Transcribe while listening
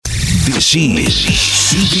This is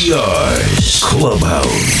CPR's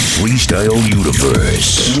Clubhouse Freestyle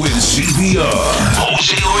Universe with CPR,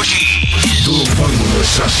 Jose Ortiz, the Vinyl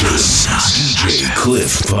Assassin, DJ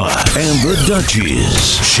Cliff Pot, and the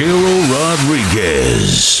Duchess, Cheryl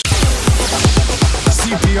Rodriguez.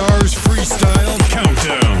 CPR's Freestyle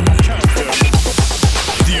Countdown.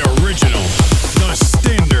 The original, the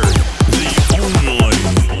standard, the only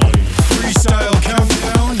freestyle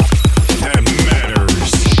countdown that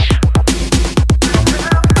matters.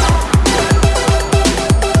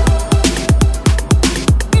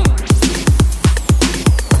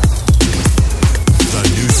 The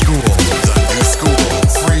new school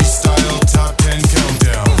freestyle top 10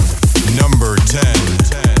 countdown, number 10.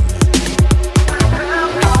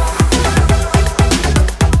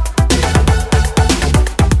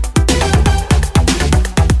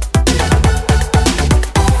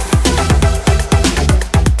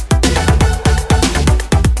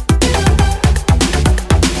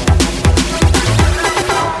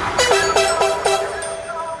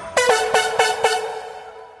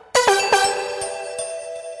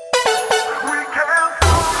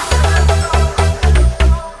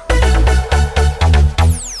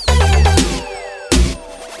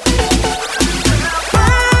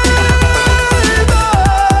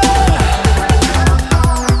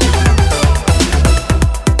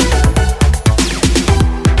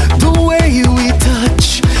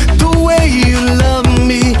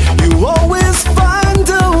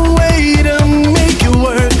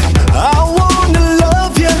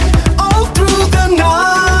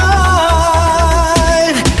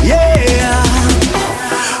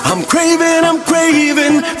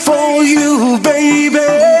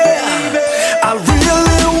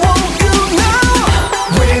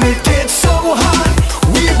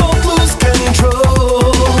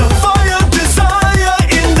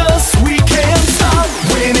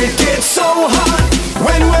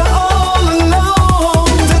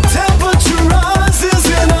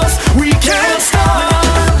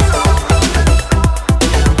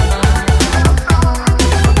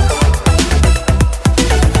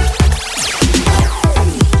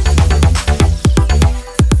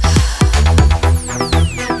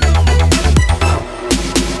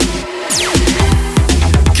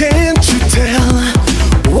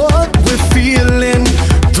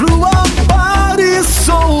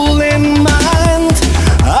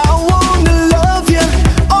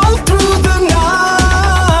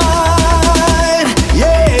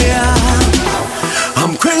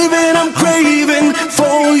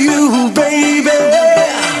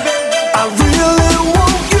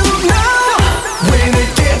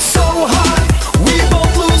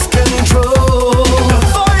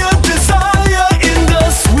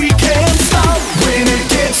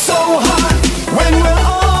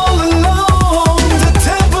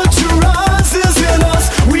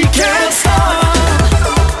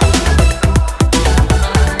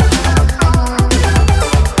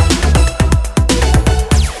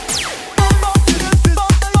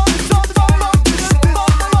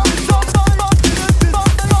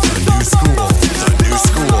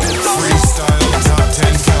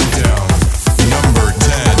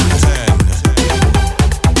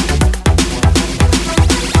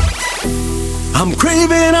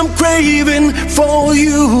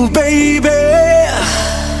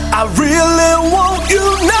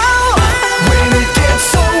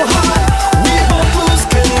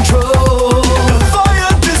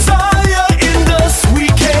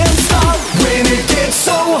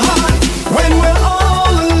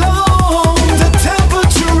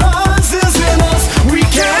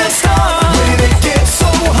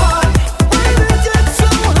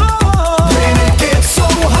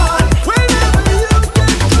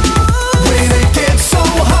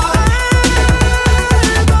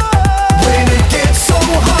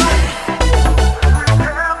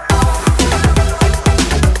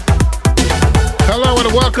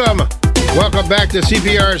 Welcome back to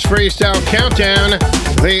CPR's Freestyle Countdown,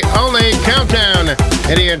 the only countdown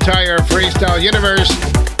in the entire freestyle universe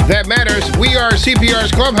that matters. We are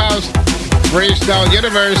CPR's Clubhouse Freestyle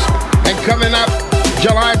Universe, and coming up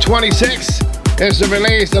July 26th is the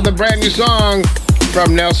release of the brand new song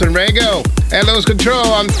from Nelson Rego and Lose Control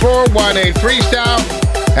on 418 Freestyle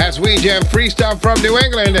as we jam freestyle from New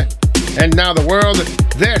England and now the world.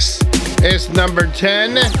 This is number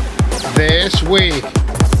 10 this week.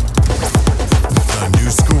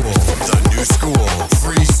 The new school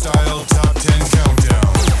freestyle top 10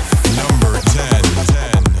 countdown, number 10.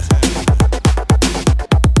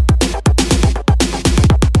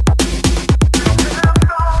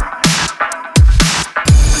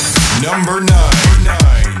 Number 9.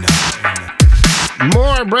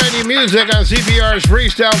 brand new music on CPR's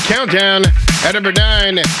Freestyle Countdown. At number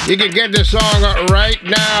 9, you can get this song right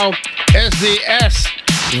now. It's the SVES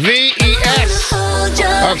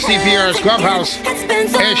of CPR's Clubhouse.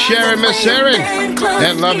 It's Sharon Masserin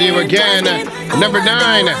and Love You Again. Number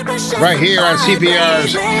 9, right here on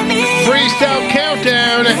CPR's Freestyle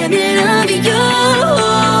Countdown.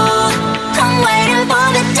 I'm waiting for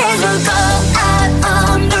the days we'll go out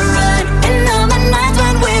on the run. And all the nights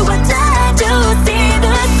when we were tired to see the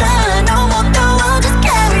sun. Don't walk the world, just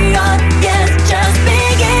carry on. Yes, just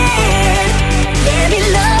begin. Let me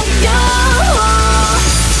love you.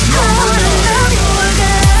 I wanna love you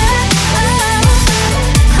again.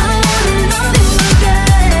 I wanna love you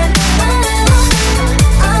again.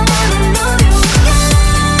 I wanna love you again.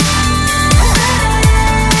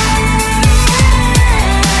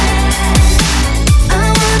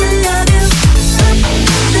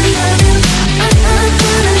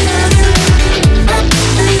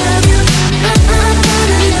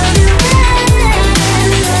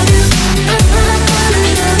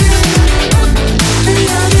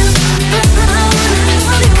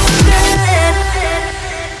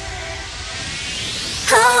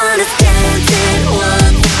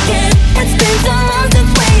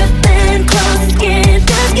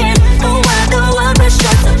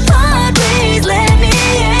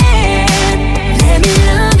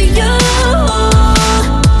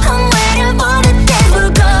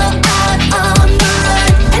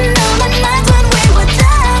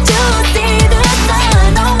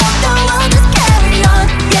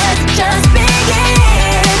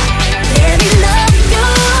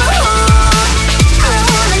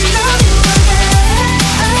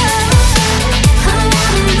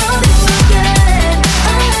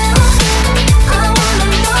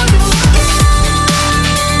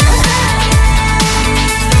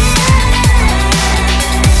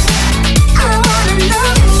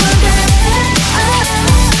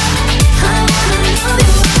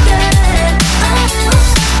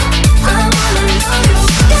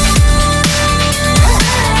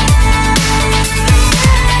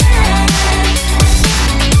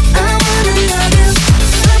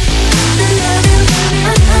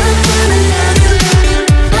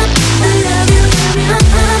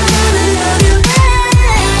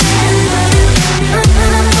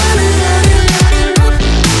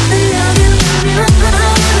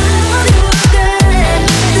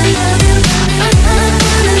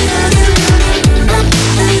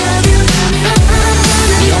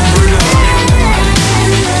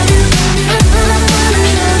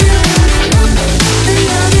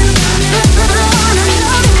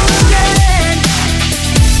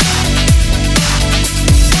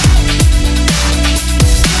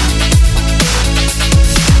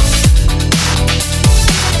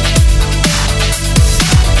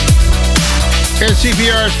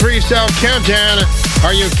 CPR's Freestyle Countdown.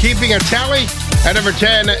 Are you keeping a tally? At number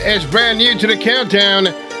 10, it's brand new to the countdown.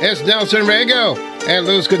 It's Nelson Rego and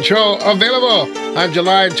Lose Control, available on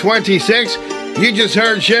July 26th. You just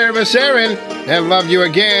heard Sharon Masserin and Love You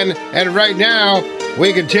Again. And right now,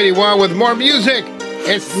 we continue on with more music.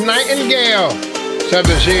 It's Nightingale.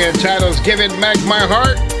 Something she entitles Give It Back My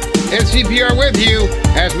Heart. And CPR with you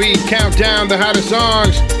as we count down the hottest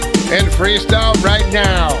songs in freestyle right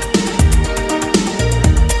now.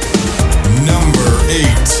 Number 8.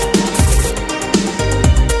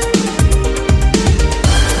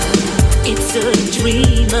 It's a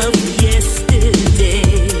dream of yesterday,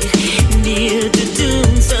 near the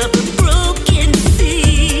dunes of a broken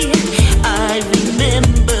sea. I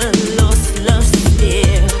remember lost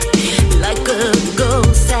there, like a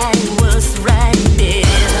ghost I was right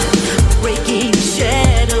there, breaking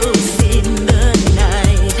shadows in the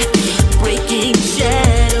night, breaking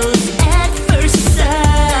shadows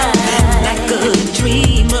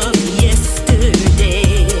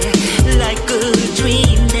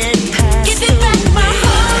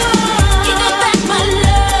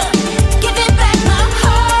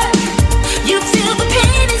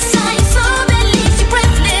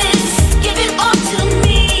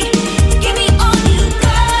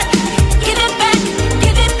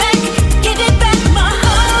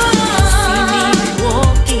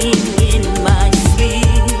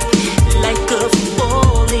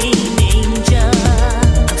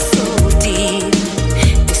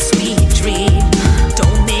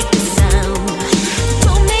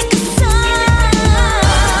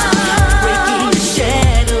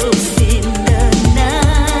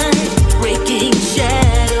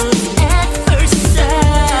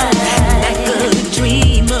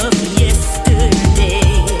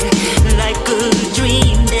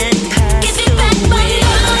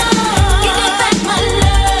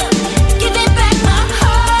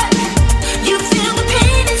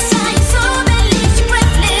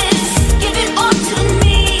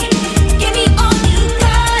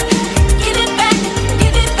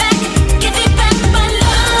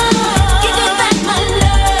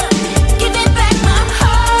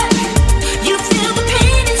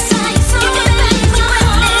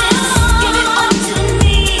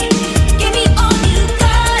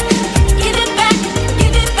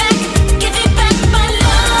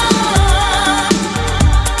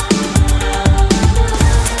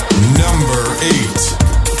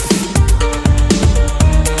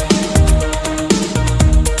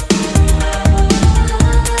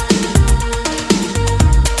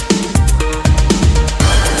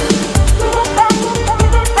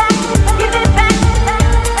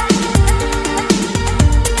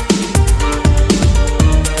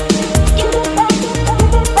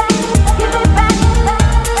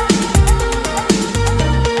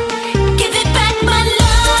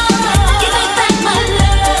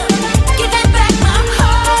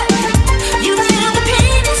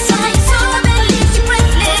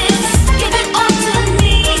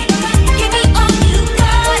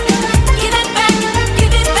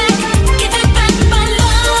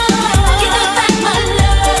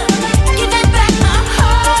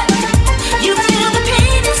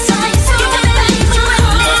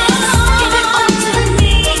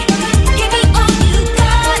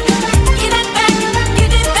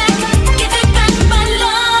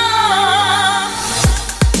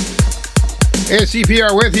It's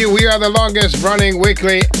CPR with you. We are the longest running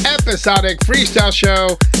weekly episodic freestyle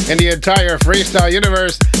show in the entire freestyle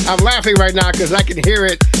universe. I'm laughing right now because I can hear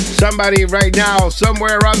it. Somebody right now,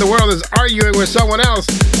 somewhere around the world, is arguing with someone else.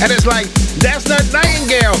 And it's like, that's not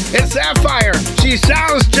Nightingale, it's Sapphire. She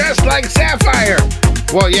sounds just like Sapphire.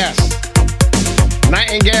 Well, yes,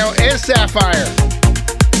 Nightingale is Sapphire.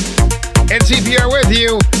 And CPR with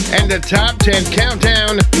you and the top 10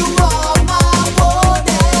 countdown.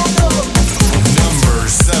 Number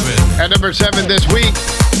 7. At number 7 this week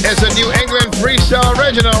is a New England freestyle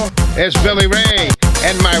original. It's Billy Ray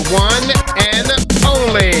and My One and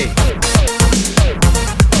Only.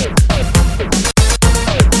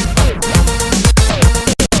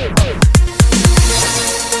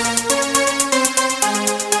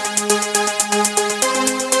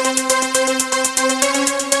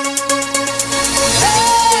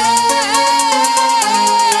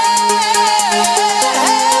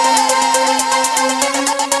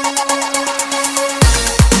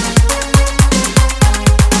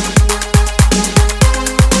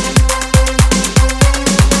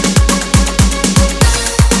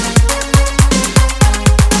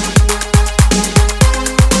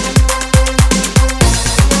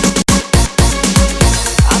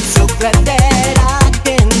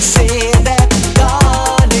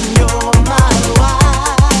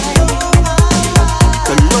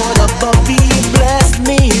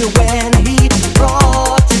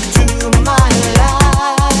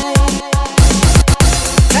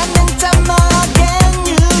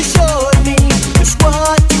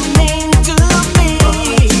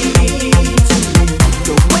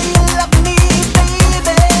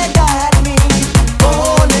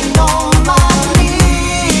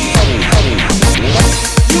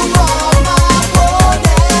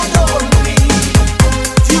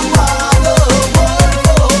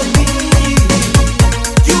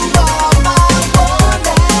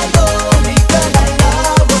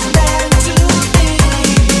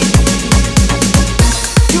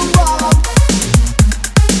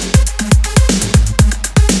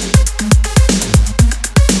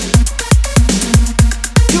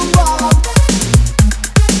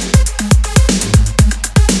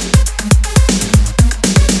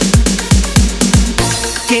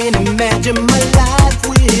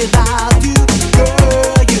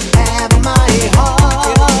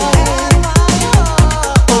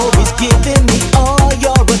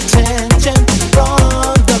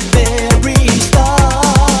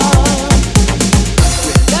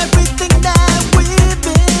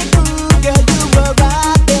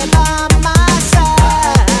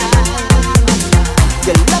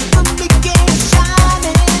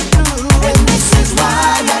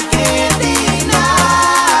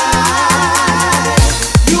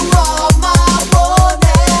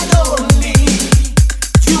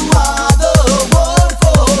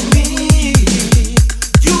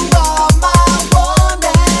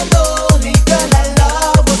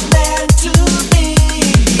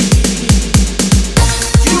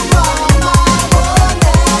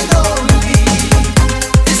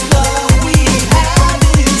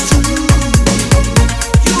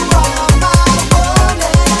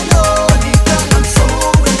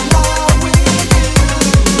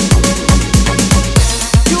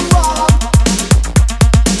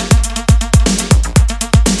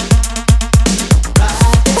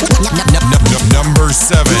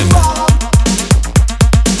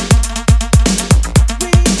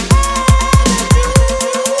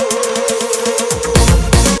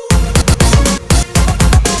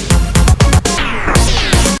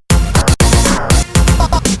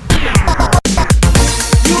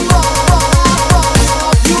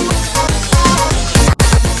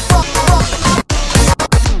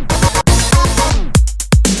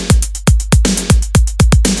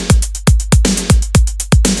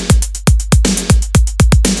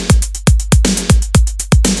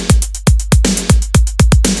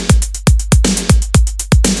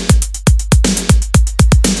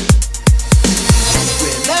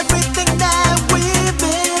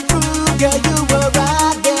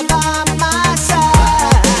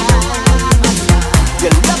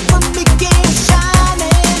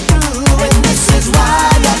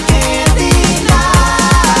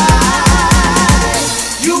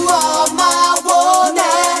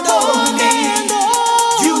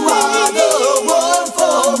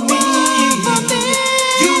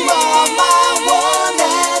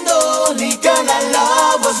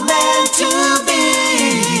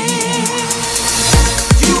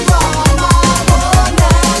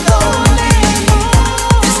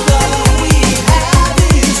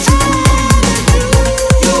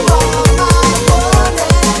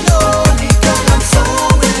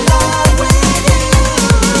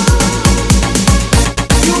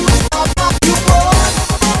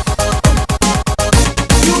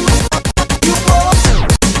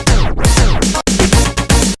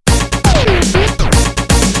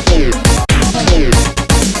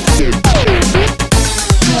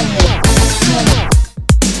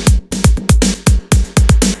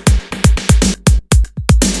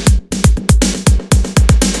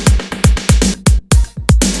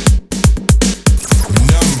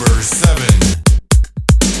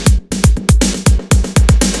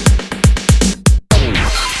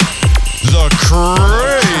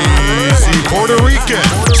 weekend.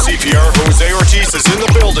 CPR Jose Ortiz is in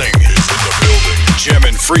the building. Gem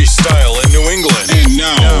and freestyle in New England. And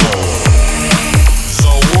now,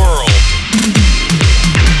 the world.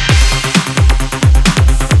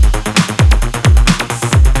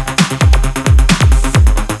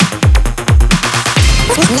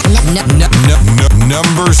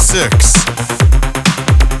 Number 6.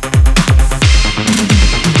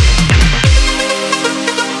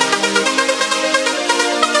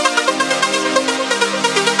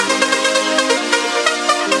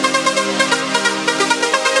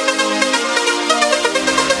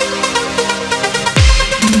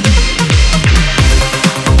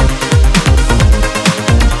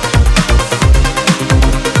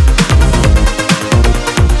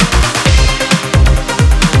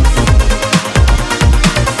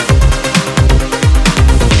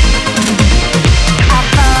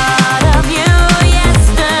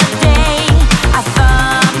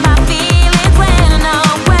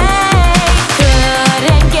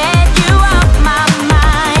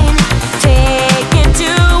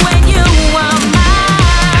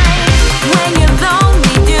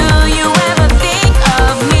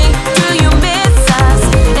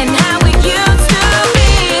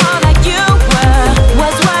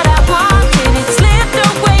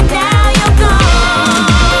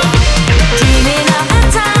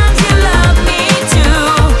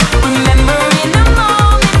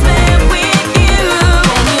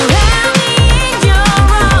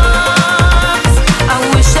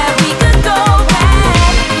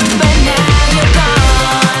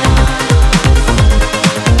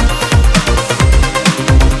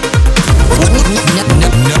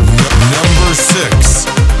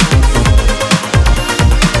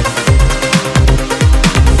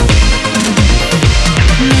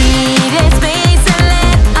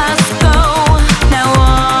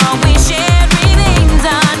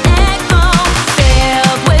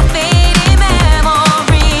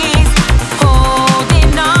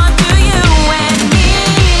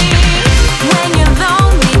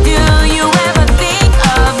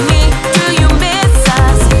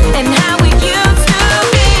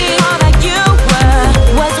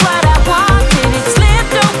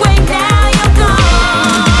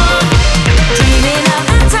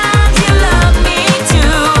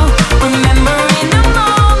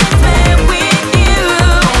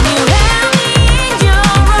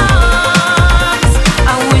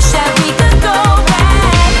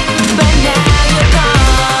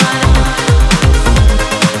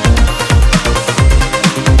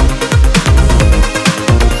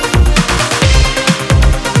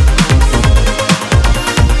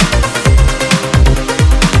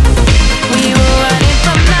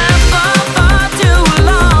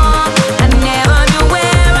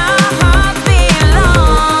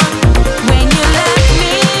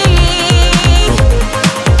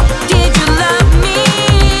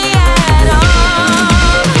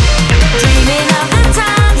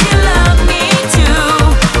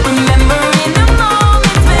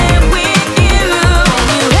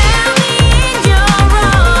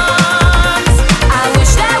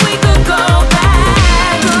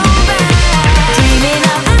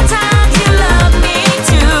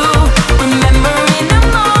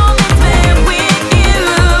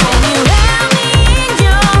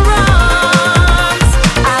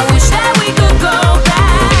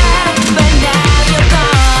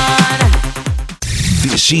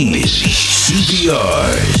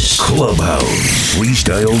 CPR's Clubhouse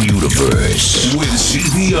Freestyle Universe with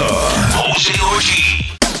CPR Jose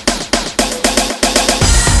Ortiz.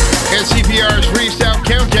 And CPR's Freestyle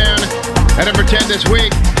Countdown at number 10 this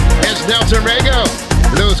week is Nelson Rego.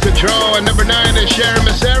 Lose Control. And number 9 is Sharon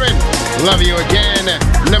Masserin. Love You Again.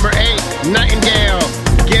 Number 8, Nightingale.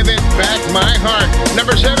 Give It Back My Heart.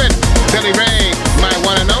 Number 7, Billy Ray, My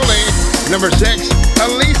One and Only. Number 6,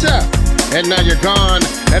 Elisa. And Now You're Gone.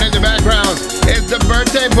 And in the background is the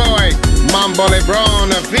birthday boy, Mambo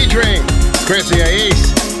Lebron, featuring Chrissy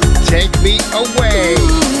Ais. Take Me Away.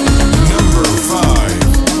 Number 5.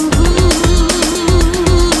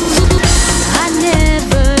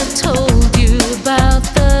 Told you about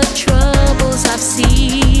the troubles I've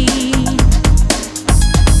seen,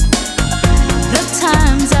 the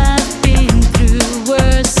times I've been through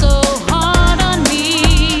were so hard on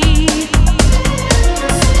me.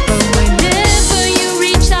 But whenever you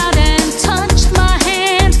reach out and touch my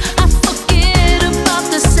hand, I forget about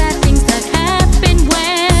the sad things that happened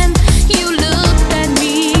when you looked at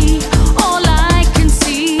me. All I can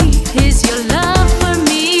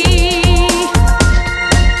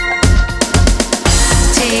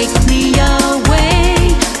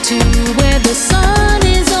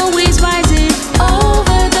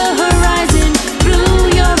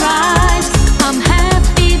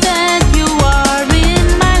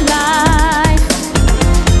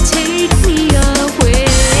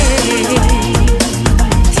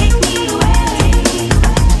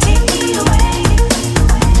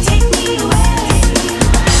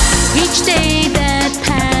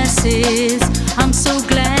places. I'm so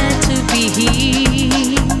glad to be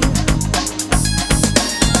here.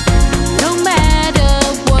 No matter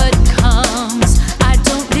what comes, I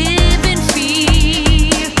don't live in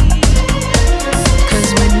fear. 'Cause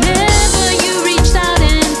whenever you reached out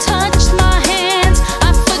and touched my hands,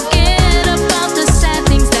 I forget about the sad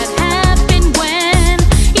things that happened when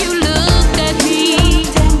you looked at me.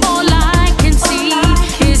 All I can see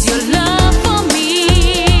is your love for me.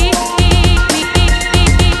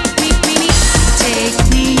 Take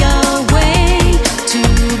me away to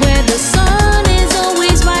where the sun is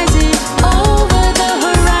always rising over the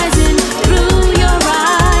horizon. Through your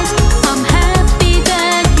eyes, I'm happy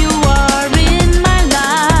that you are in my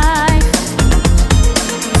life.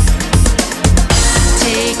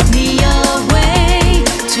 Take me away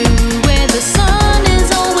to where the sun is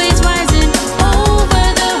always rising over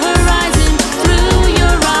the horizon. Through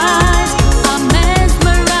your eyes, I'm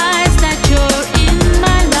mesmerized that you're in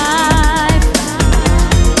my life.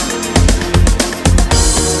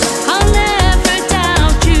 I'll never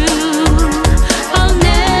doubt you. I'll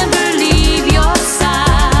never leave your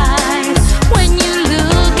side. When you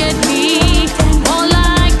look at me, all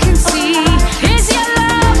I can see is your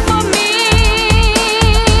love for me.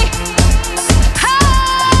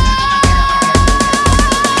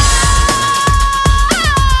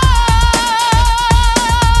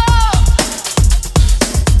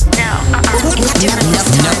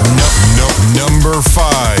 Number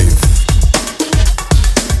 5.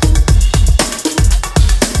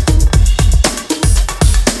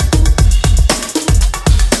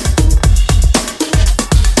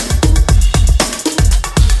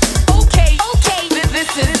 Okay,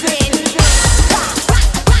 this is it.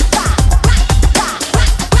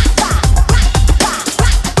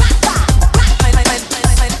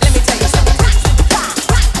 Let me tell you something.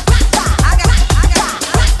 I got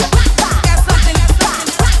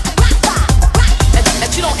something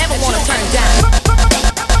that you don't ever want to turn down.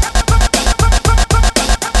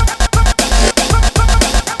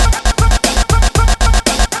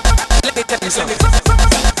 Let me tell you something.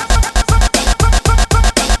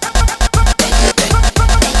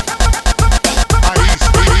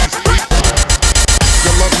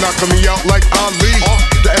 Your love knocking me out like Ali.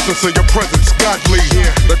 The essence of your presence, godly.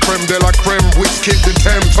 The creme de la creme, which kid the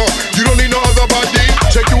Thames. You don't need no other body.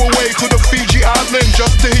 Take you away to the Fiji island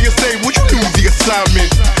just to hear you say, would you do the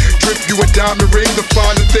assignment? Drip you a diamond ring, the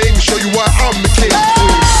finer thing. Show you why I'm the king.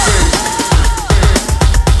 Sing.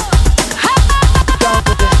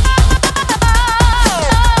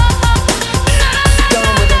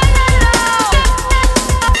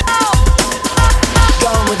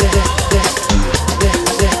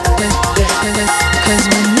 Cause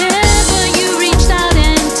whenever you reached out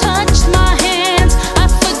and touched my hands, I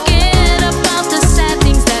forget about the sad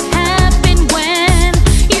things that happened when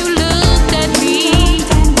you looked at me.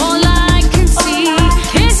 All I can see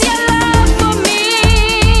is your love for me.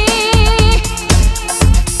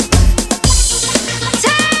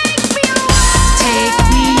 Take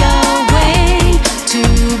me away to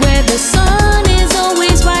where the sun is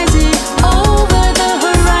always rising over the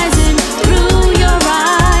horizon. Through your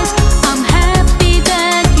eyes, I'm happy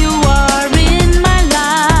that you are in my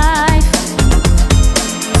life.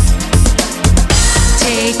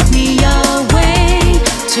 Take me away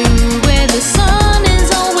to where the sun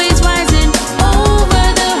is always rising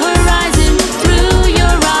over the horizon. Through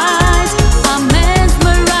your eyes, I'm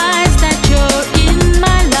mesmerized that you're in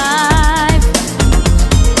my life.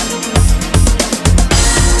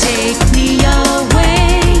 Take me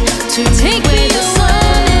away to where the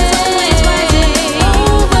sun is always rising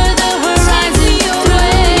over the horizon.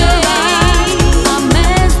 Through your eyes, I'm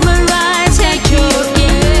mesmerized that you're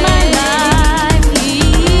in my life.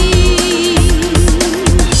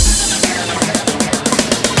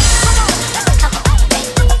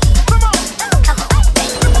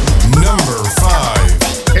 Number 5.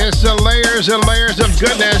 It's the layers and layers of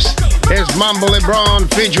goodness. It's Mambo LeBron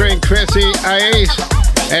featuring Chrissy Ice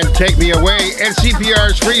and Take Me Away. And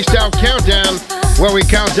CPR's Freestyle Countdown, where we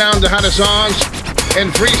count down the hottest songs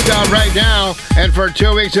in freestyle right now. And for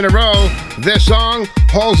 2 weeks in a row, this song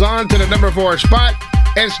holds on to the number 4 spot.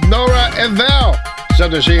 It's Nora Evel.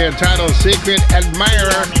 Something she entitled Secret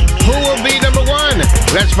Admirer. Who will be number 1?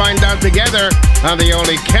 Let's find out together on the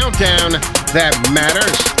only countdown that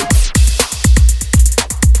matters.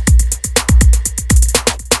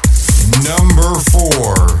 Number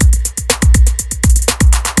 4.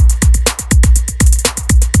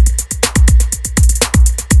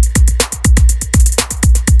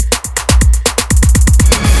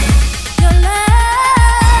 Your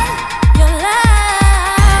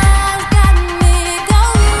love got me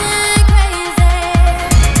going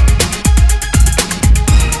crazy.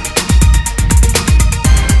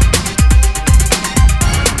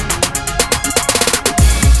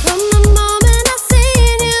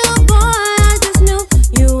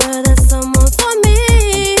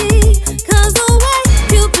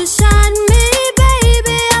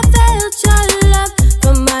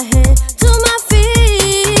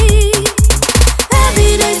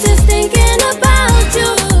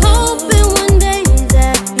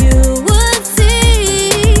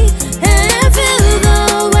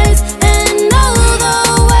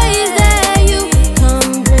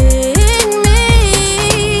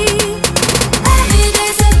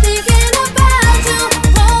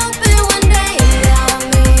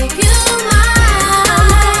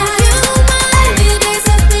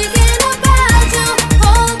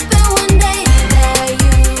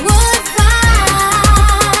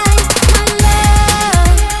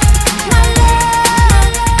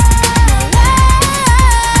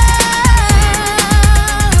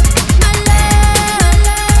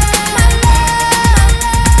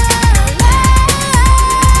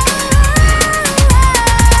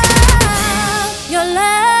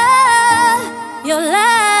 Your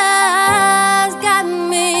love's got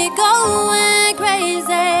me going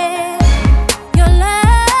crazy. Your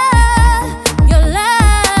love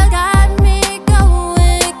got me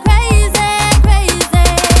going crazy, crazy.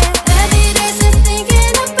 Every day since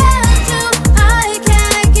thinking about you, I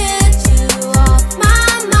can't get you off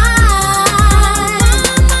my mind.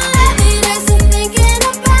 Every day since thinking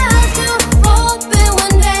about you, hoping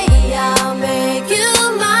one day I'll make you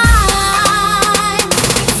mine.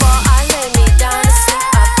 Before I lay me down to sleep,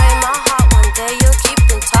 I pray my heart one day you'll keep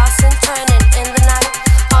on tossing, turning in the night,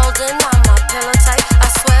 holding on my pillow tight. I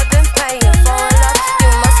swear been praying for a love. You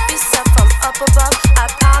must be sent from up above. I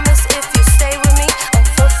promise if you stay with me, I'll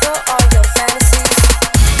fulfill all your fantasies.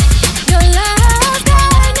 Your love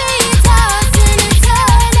got me tossing and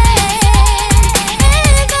turning in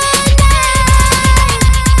the night.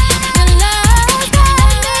 Your love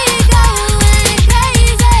got me going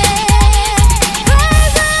crazy, crazy, baby. Every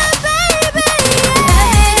day since thinking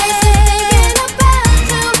about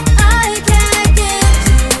you, I can't get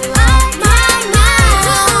you off my mind.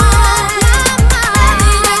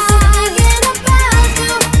 Every day since thinking about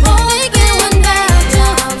you, thinking one day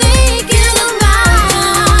I'll think you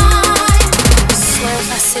mine. I swear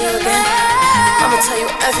if I see you again, I'ma tell you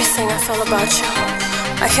everything I feel about you.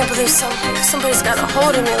 I can't believe somebody's got a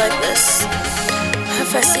hold of me like this.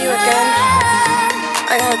 If I see you again,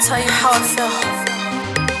 I gotta tell you how I feel.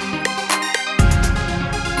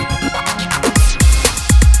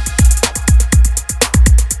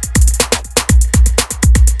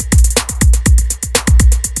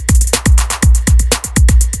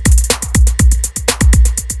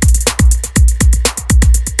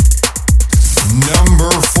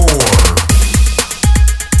 Number 4.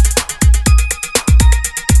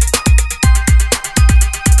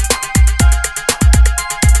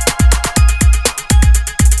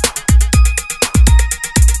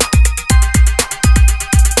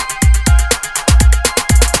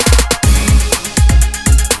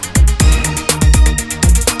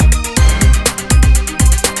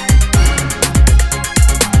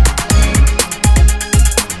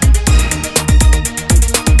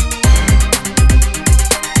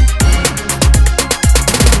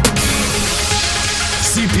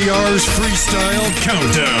 CPR's Freestyle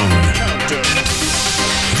Countdown.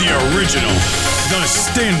 The original, the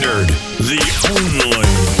standard, the only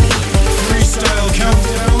Freestyle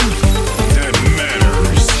Countdown that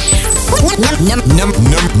matters.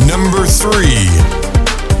 Number 3.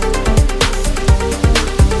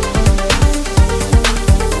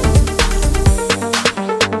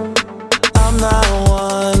 I'm not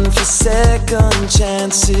one for second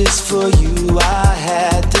chances. For you I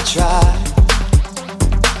had to try.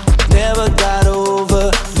 Never got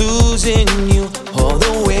over losing you or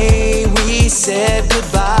the way we said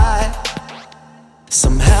goodbye.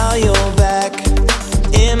 Somehow you're back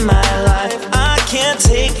in my life. I can't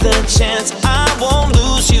take the chance. I won't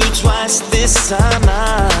lose you twice. This time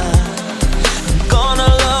I'm gonna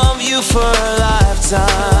love you for a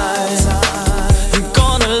lifetime. I'm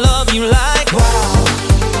gonna love you like wow.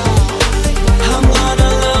 I'm gonna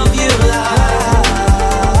love you like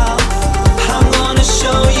I'm gonna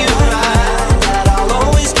show you right that I'll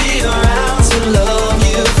always be around to love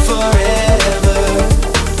you forever.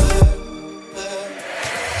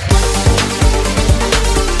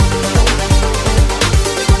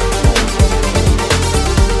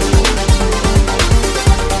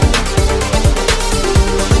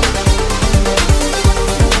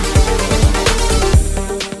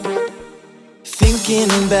 Thinking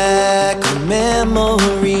back on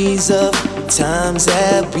memories of times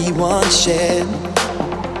that we once shared,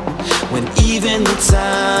 when even the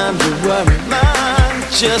time we weren't mine,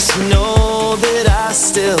 just know that I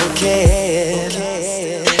still care.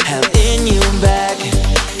 Having you back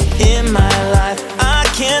in my life, I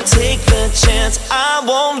can't take the chance. I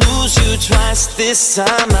won't lose you twice. This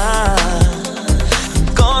time I'm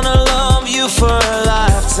gonna love you for a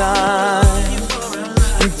lifetime.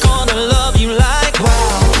 I'm gonna love you like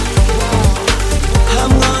wow.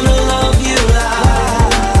 I'm gonna love you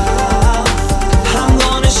like I'm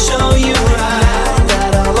gonna show you right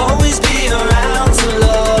that I'll always be around to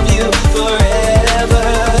love you forever.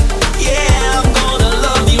 Yeah, I'm gonna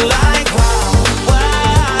love you like wow,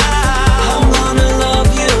 wow. I'm gonna love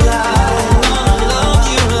you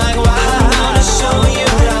like wow. I'm gonna show you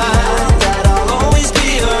right that I'll always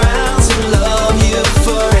be around to love you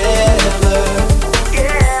forever.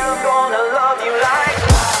 Yeah, I'm gonna love you like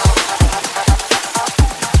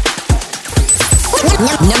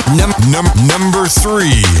Number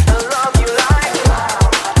 3.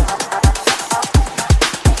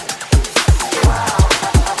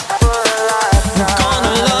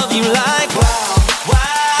 gonna love you like wow.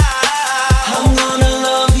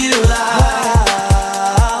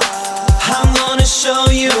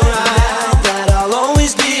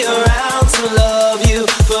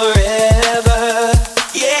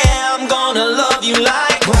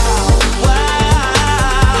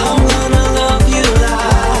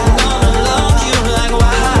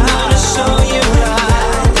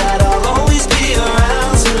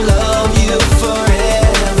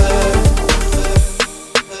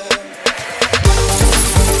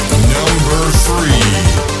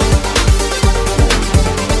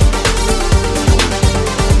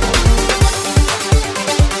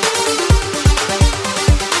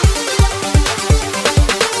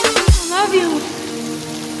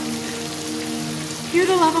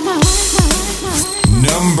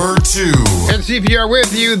 Number 2. And CPR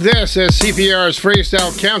with you. This is CPR's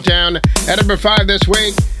Freestyle Countdown. At number 5 this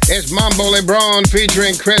week is Mambo LeBron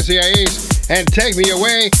featuring Crazy Ace and Take Me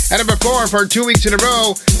Away. At number 4 for 2 weeks in a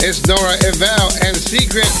row is Nora Evel and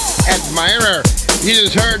Secret Admirer. You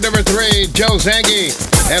just heard number 3, Joe Zangi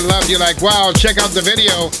and Love You Like Wow. Check out the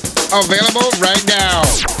video. Available right now.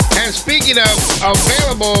 And speaking of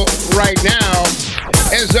available right now,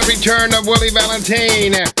 is the return of Willie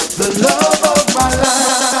Valentine. The love of my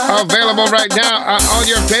life. Available right now on all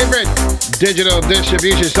your favorite digital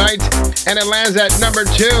distribution sites. And it lands at number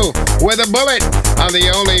 2 with a bullet on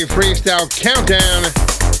the only freestyle countdown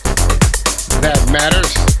that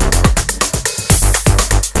matters.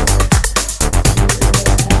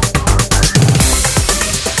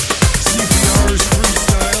 CPR's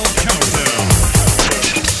Freestyle Countdown.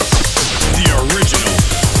 The original,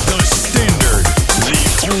 the standard, the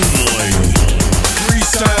only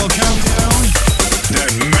freestyle countdown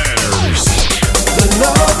that matters. The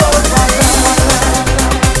love of my life.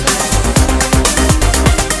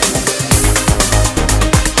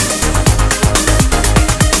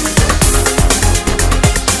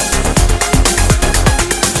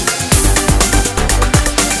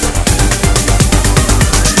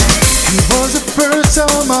 It was the first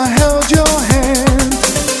time I held your hand.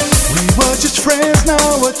 We were just friends,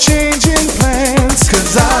 now we're changing plans.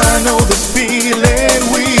 'Cause I know this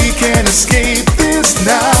feeling, we can't escape this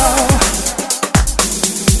now.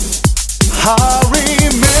 I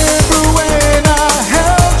remember when I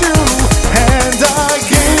held you and I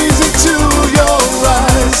gazed into your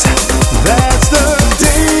eyes. That's the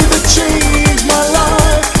day that changed my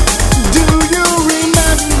life. Do you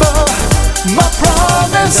remember my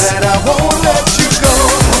promise that I won't let you go?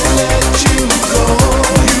 Won't let you go.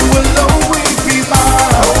 You will always be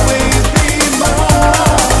mine, always be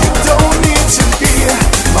mine. You don't need to fear,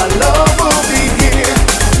 my love will be here.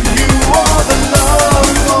 You are the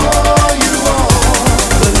love, oh, you are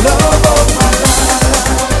the love of my life.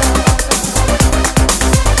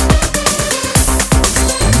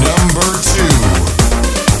 Number 2.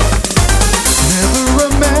 Never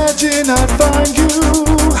imagined I'd find you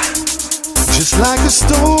just like a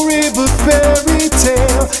story but fairy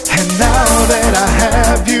tale. And now that I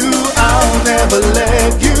have you, I'll never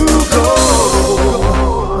let you go.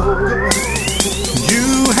 You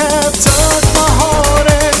have touched my heart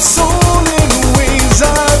and soul in ways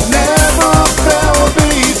I've never felt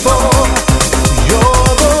before.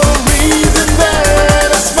 You're the reason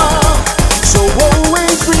that I smile. So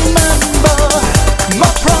always remember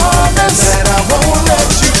my promise that I won't let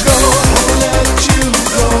you go. Won't let you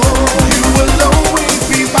go. You will always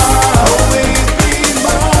be mine, always be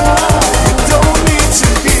mine. You don't need to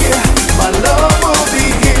fear, my love will be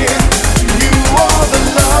here. You are the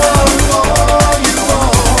love, oh, you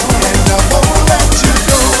are, and I won't let you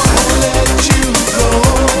go. Won't let you go.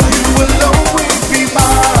 You will always be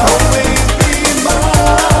mine, always be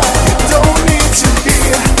mine. You don't need to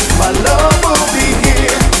fear, my love will be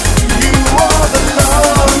here. You are the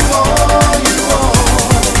love, oh, you are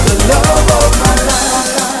the love of my life.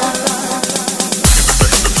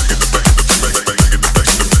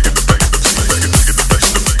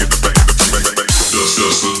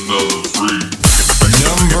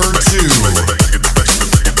 Number 2.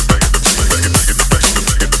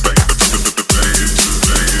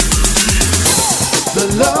 The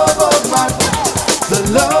love of my, the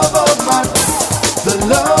love of my, the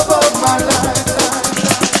love of my life.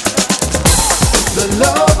 The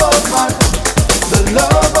love of my, the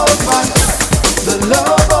love of my, the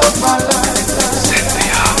love of my life.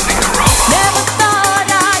 Never thought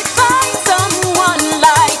I'd find someone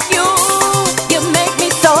like you. You make me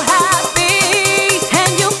so happy,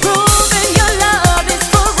 and you've proven your love is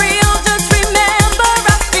for real. Just remember,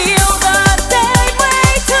 I feel the same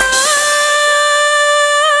way too.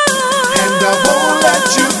 And I won't let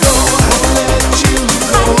you go, won't let you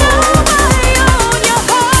go. I own your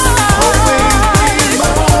heart. Always be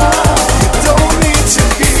mine. You don't need to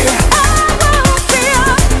fear. I won't fear.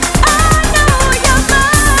 I know you're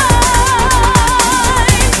mine.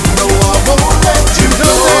 No, I won't let you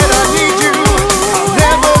know that I need you. I'll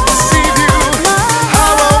never deceive you.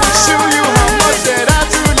 I'll always show you how much that I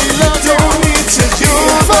truly love you. Don't need to fear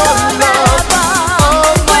the love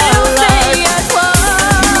of my life.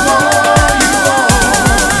 You are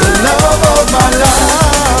the love of my life.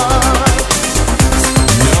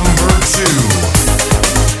 Number 2.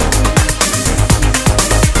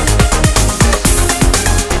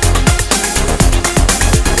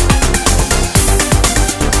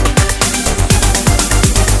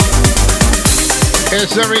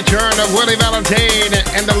 It's the return of Willie Valentine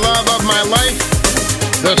and the love of my life.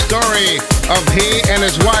 the story of he and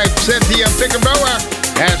his wife, Cynthia Figueroa,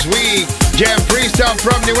 as we jam freestyle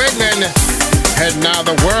from New England, heading out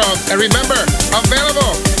the world. And remember,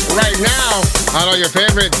 available right now on all your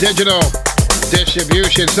favorite digital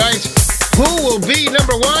distribution sites. Who will be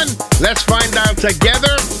number one? Let's find out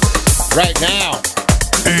together right now.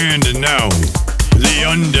 And now, the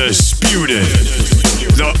undisputed,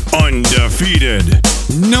 the undefeated,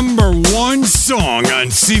 number one song on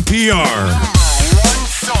CPR.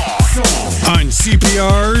 On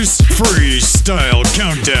CPR's Freestyle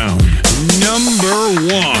Countdown. Number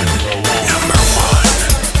one. Number one.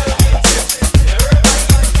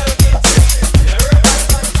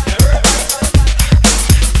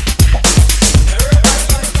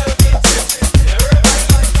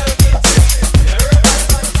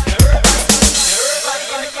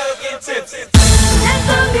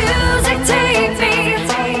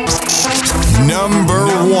 Number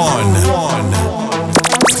one.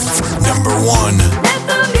 Number one. Let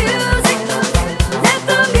the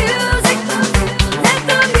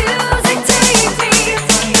music take me.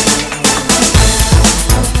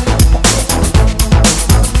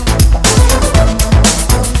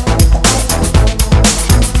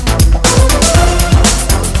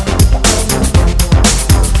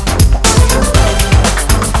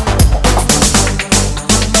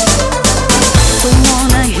 Don't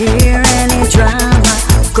wanna hear any drama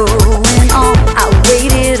going on. I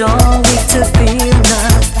waited all week to feel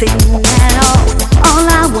nothing at all. All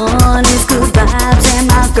I want is good vibes and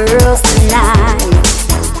my girls tonight.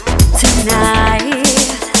 Tonight,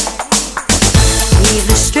 leave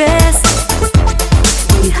the stress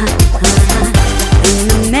behind and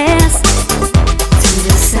the mess to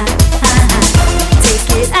the side. Take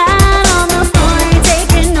it out on the floor, ain't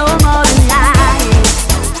taking no more tonight.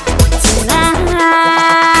 Tonight,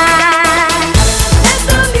 Let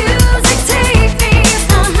the music take me.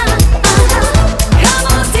 Come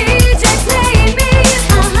on, DJ, play me.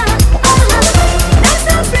 Let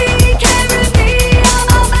the beat carry me on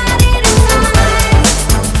my body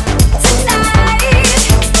tonight.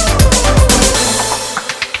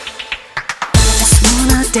 just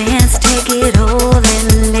wanna dance, take it all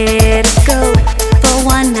and let it go. For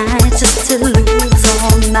one night, just to lose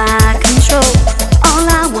all my control. All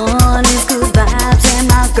I want is good vibes and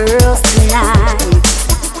my girls tonight.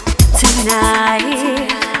 Tonight,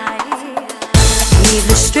 leave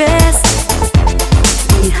the stress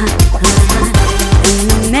behind and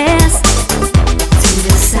the mess to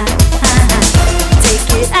the side. Take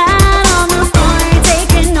it out on the floor, ain't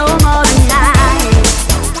taking no more tonight.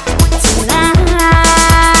 Tonight,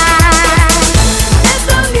 Let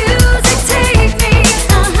the music take me.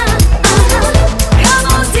 Come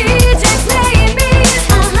on, DJ, play me.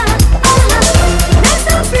 Let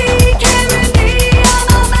the beat carry me on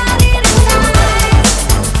my body tonight.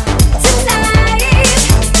 Tonight,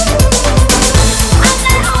 I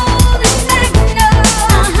let all the night know.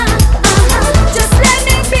 Just let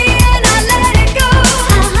me be and I let it go.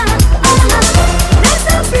 Let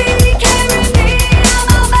the beat carry me on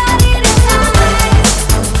my body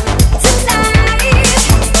tonight.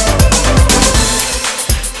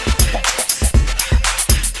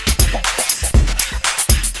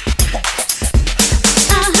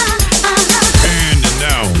 And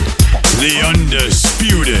now, the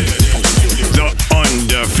undisputed, the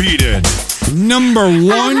undefeated, number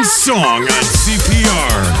one song on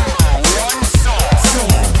CPR.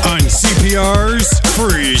 On CPR's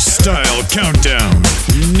Freestyle Countdown.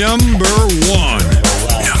 Number one.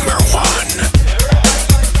 Number one.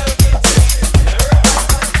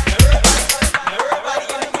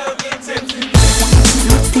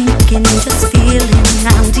 no thinking, just feeling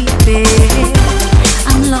I'm deep in.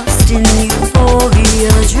 I'm lost in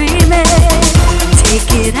euphoria, dreaming.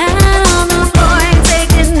 Take it out on the floor, ain't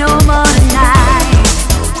taking no more tonight.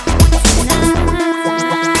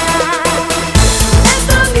 Let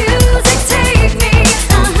the music take me.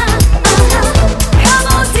 Come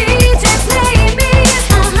on, DJ, play me.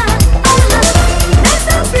 Let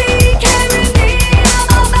the beat carry me on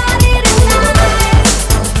my body tonight.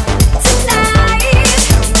 Tonight,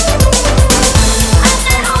 I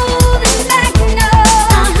let all the night know.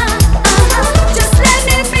 Just let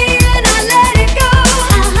me be and I let it go.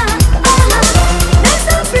 Let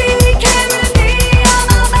the beat carry me on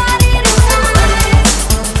my body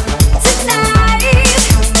tonight.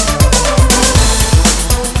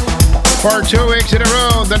 For 2 weeks in a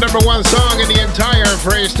row, the number one song in the entire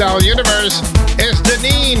freestyle universe is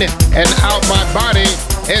Deneen, and Out My Body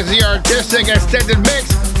is the artistic extended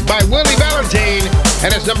mix by Willie Valentine,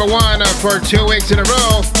 and it's number one for 2 weeks in a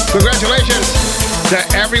row. Congratulations to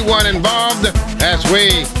everyone involved as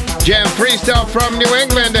we Jam Freestyle from New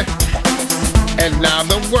England. And now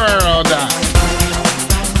the world.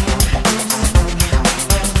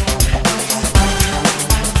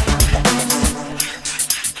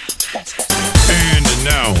 And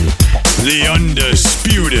now, the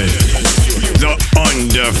undisputed, the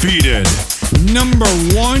undefeated, number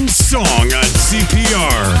one song on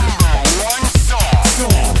CPR.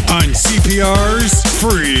 On CPR's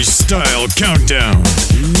Freestyle Countdown.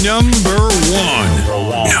 Number one.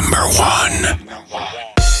 Number one.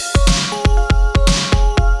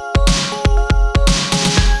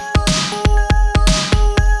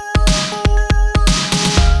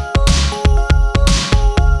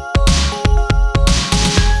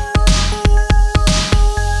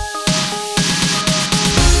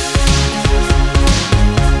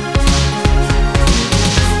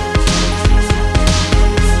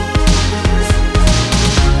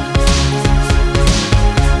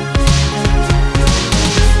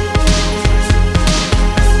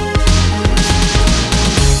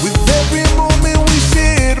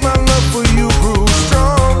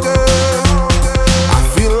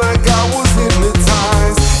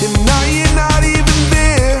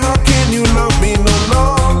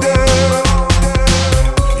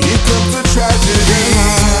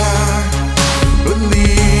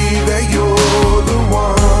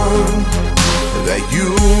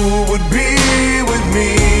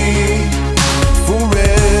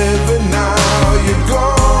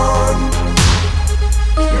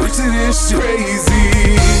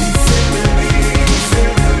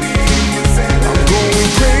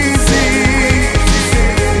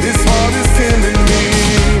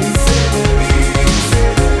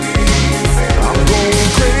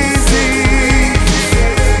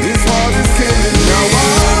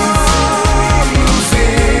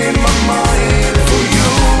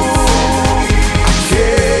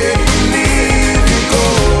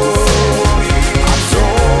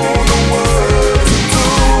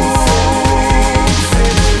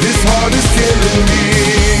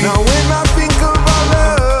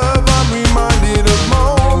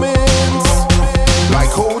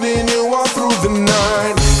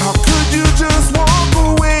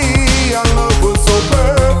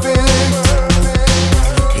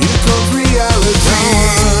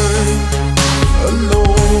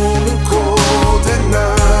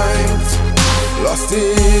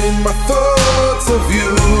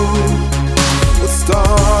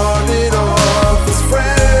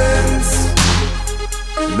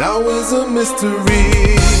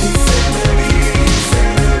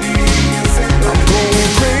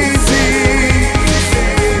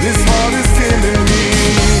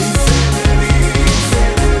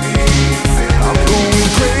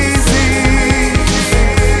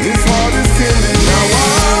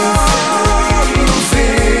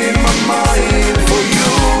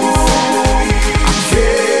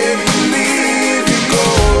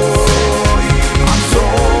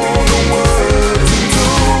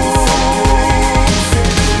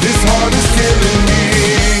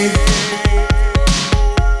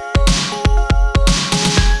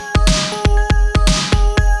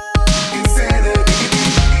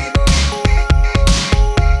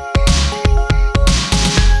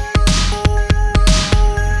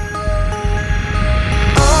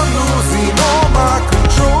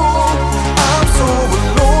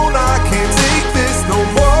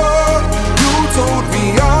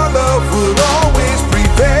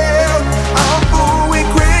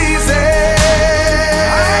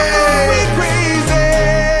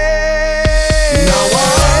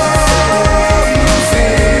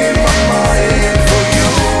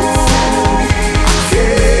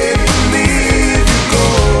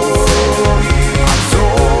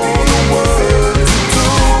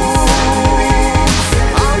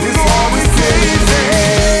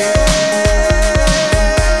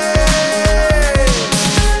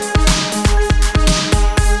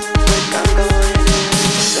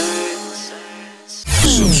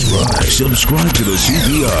 Subscribe to the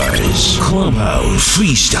CPR's Clubhouse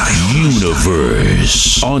Freestyle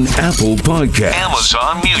Universe on Apple Podcasts,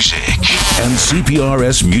 Amazon Music, and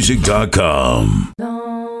CPRSmusic.com.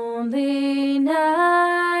 Lonely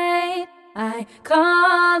night, I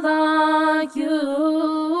call on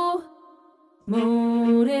you.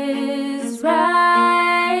 Mood is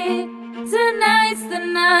right. Tonight's the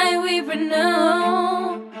night we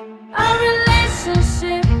renew our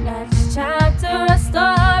relationship. Next chapter, a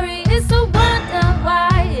story. It's a wonder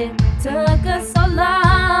why it took us so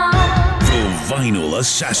long. The Vinyl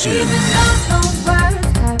Assassin. Even though no words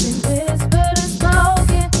have been whispered or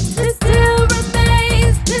spoken, it still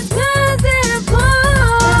remains this cousin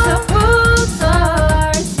pull. The pull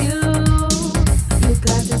towards you. You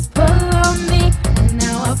got this pull.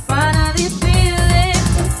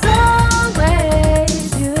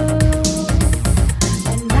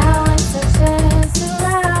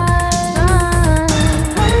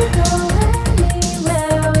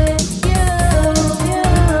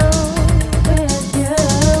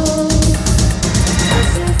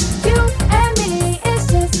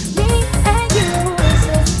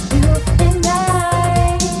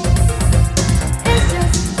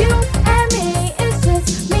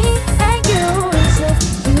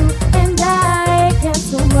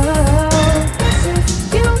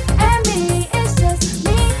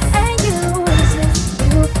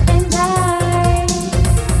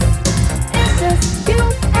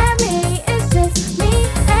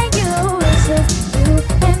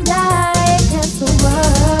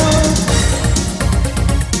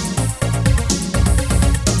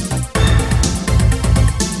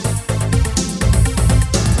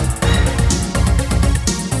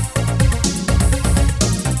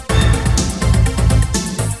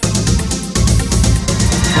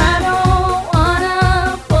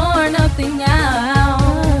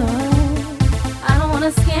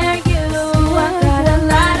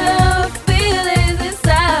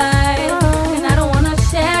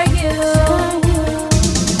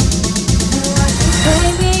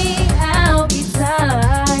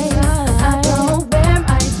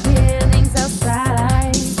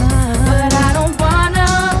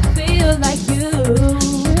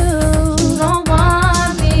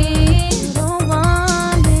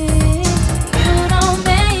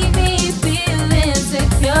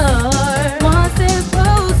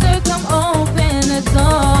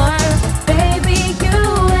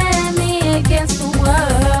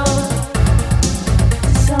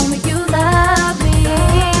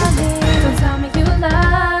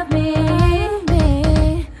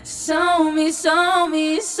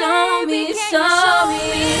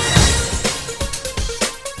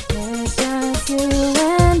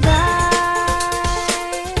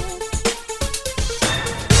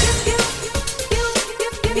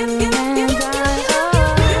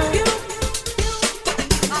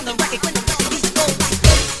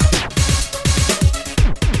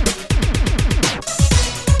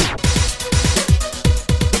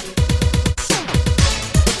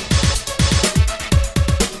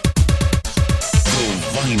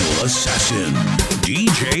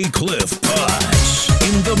 DJ Cliff Potts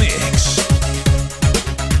in the mix.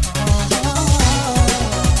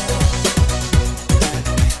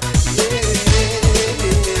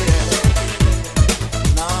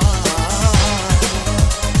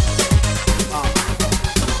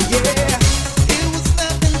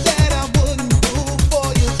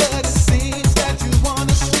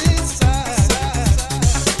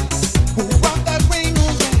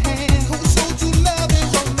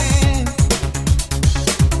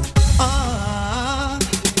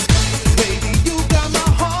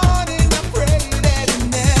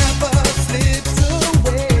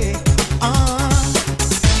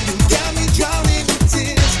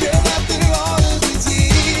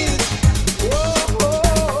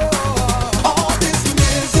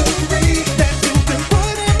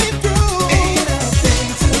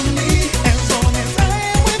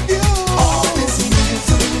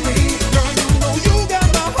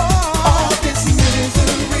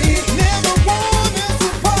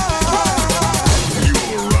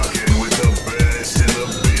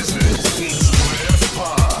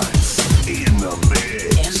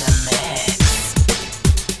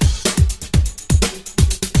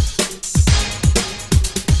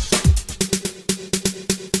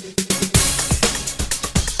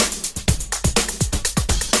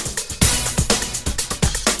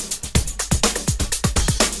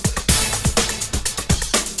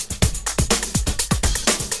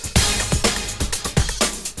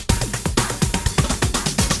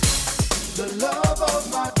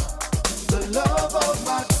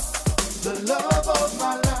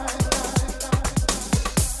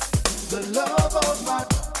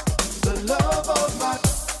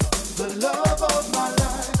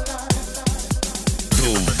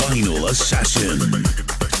 Vinyl Assassin.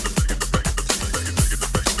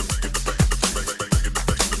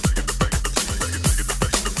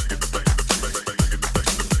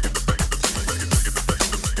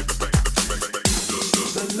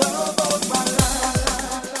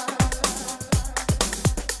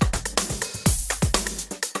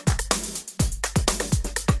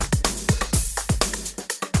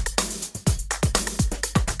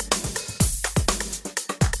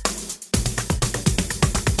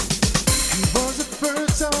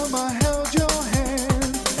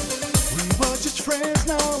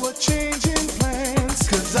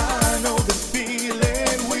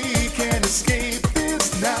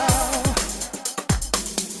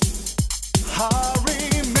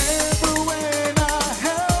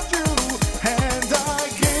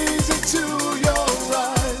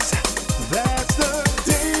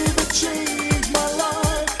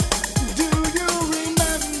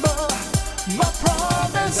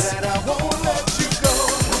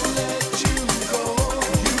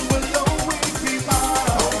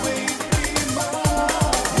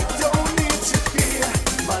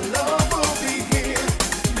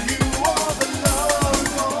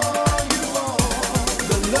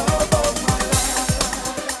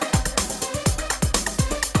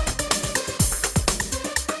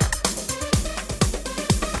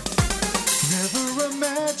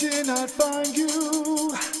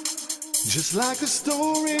 Just like a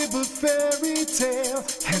story but fairy tale.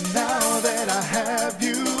 And now that I have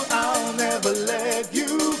you, I'll never let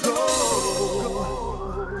you go.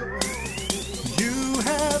 You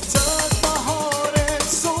have touched my heart and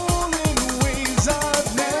soul in ways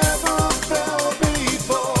I've never felt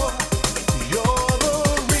before. You're the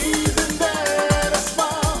reason that I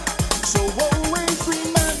smile. So always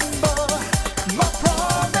remember my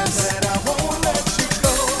promise that I won't let you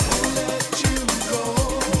go. Won't let you go.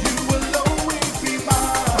 You will always be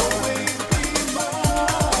mine. Always be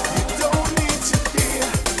mine. You don't need to fear.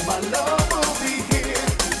 My love will be here.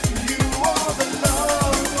 You are the love.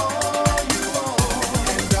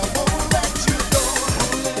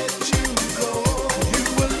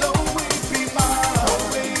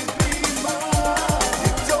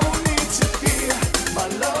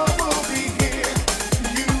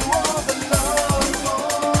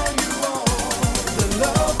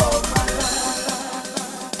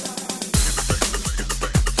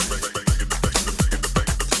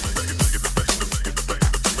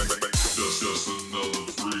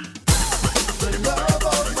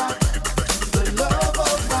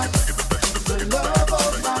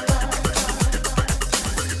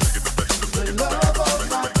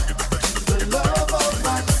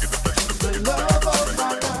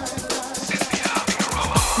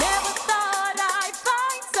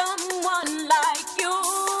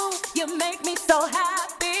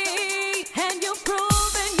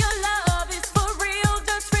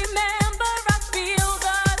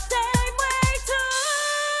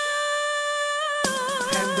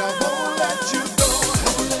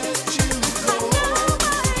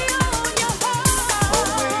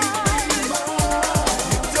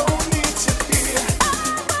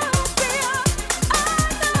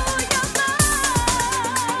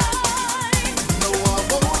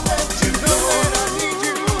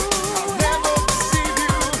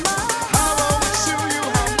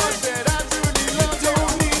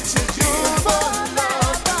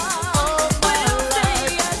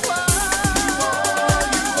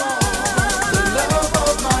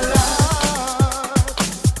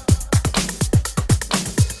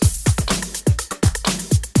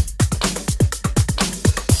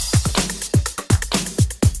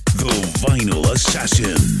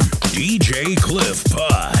 assassin, DJ Cliff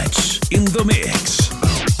Potts, in the mix.